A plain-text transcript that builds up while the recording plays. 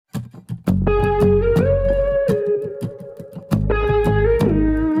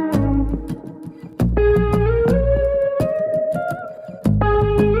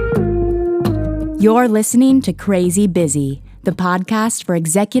You're listening to Crazy Busy, the podcast for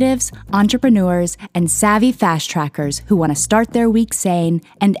executives, entrepreneurs, and savvy fast trackers who want to start their week sane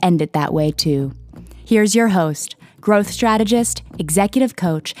and end it that way too. Here's your host, growth strategist, executive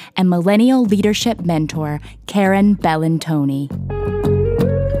coach, and millennial leadership mentor, Karen Bellantoni.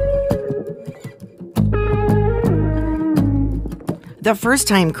 The first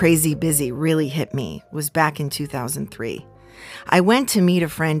time Crazy Busy really hit me was back in 2003. I went to meet a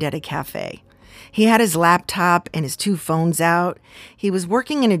friend at a cafe. He had his laptop and his two phones out. He was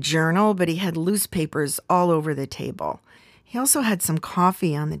working in a journal, but he had loose papers all over the table. He also had some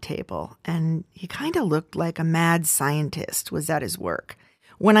coffee on the table, and he kind of looked like a mad scientist was at his work.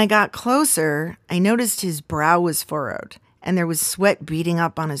 When I got closer, I noticed his brow was furrowed, and there was sweat beading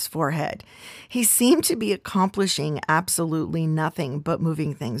up on his forehead. He seemed to be accomplishing absolutely nothing but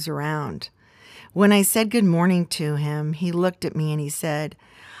moving things around. When I said good morning to him, he looked at me and he said,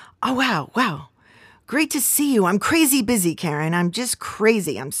 "Oh, wow. Great to see you. I'm crazy busy, Karen. I'm just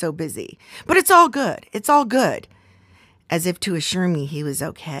crazy. I'm so busy. But it's all good. It's all good." As if to assure me he was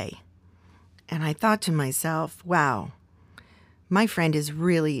okay. And I thought to myself, wow, my friend is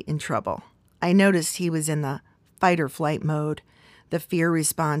really in trouble. I noticed he was in the fight or flight mode, the fear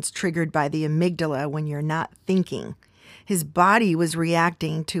response triggered by the amygdala when you're not thinking. His body was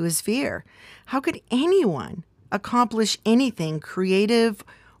reacting to his fear. How could anyone accomplish anything creative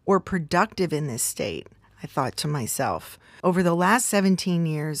or productive in this state? I thought to myself. Over the last 17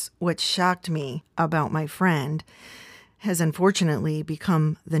 years, what shocked me about my friend has unfortunately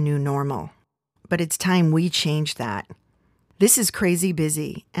become the new normal. But it's time we change that. This is Crazy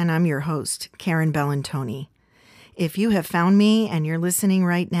Busy, and I'm your host, Karen Bellantoni. If you have found me and you're listening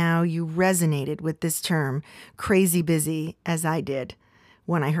right now, you resonated with this term, crazy busy, as I did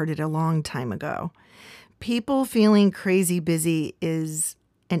when I heard it a long time ago. People feeling crazy busy is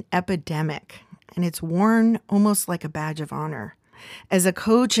an epidemic, and it's worn almost like a badge of honor. As a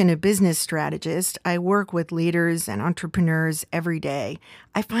coach and a business strategist, I work with leaders and entrepreneurs every day.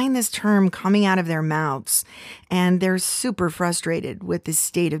 I find this term coming out of their mouths, and they're super frustrated with this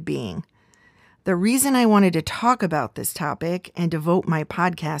state of being. The reason I wanted to talk about this topic and devote my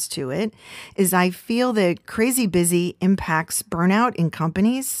podcast to it is I feel that crazy busy impacts burnout in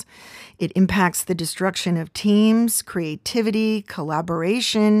companies. It impacts the destruction of teams, creativity,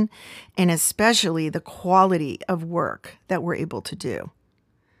 collaboration, and especially the quality of work that we're able to do.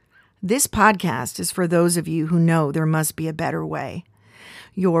 This podcast is for those of you who know there must be a better way.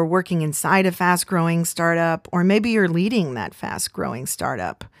 You're working inside a fast-growing startup, or maybe you're leading that fast-growing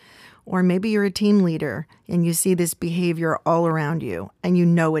startup. Or maybe you're a team leader and you see this behavior all around you and you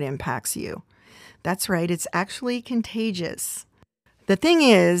know it impacts you. That's right, it's actually contagious. The thing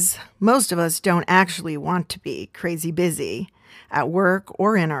is, most of us don't actually want to be crazy busy at work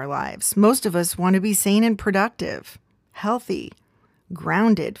or in our lives. Most of us want to be sane and productive, healthy,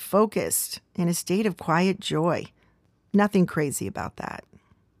 grounded, focused, in a state of quiet joy. Nothing crazy about that.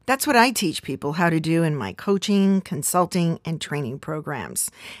 That's what I teach people how to do in my coaching, consulting, and training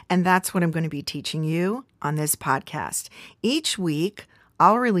programs. And that's what I'm going to be teaching you on this podcast. Each week,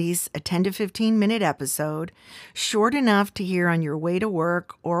 I'll release a 10 to 15 minute episode, short enough to hear on your way to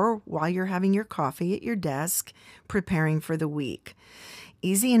work or while you're having your coffee at your desk, preparing for the week.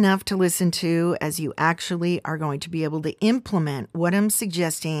 Easy enough to listen to as you actually are going to be able to implement what I'm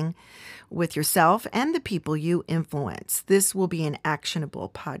suggesting with yourself and the people you influence. This will be an actionable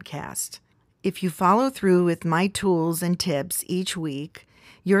podcast. If you follow through with my tools and tips each week,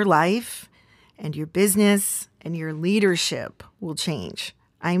 your life and your business and your leadership will change.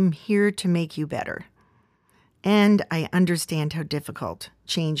 I'm here to make you better. And I understand how difficult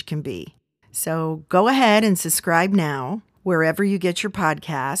change can be. So go ahead and subscribe now, wherever you get your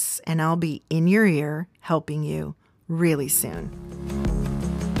podcasts, and I'll be in your ear helping you really soon.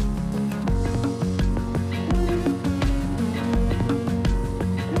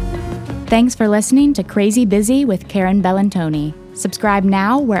 Thanks for listening to Crazy Busy with Karen Bellantoni. Subscribe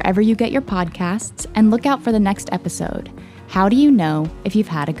now wherever you get your podcasts and look out for the next episode. How do you know if you've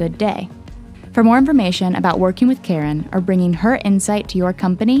had a good day? For more information about working with Karen or bringing her insight to your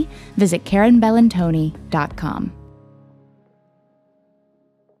company, visit KarenBellantoni.com.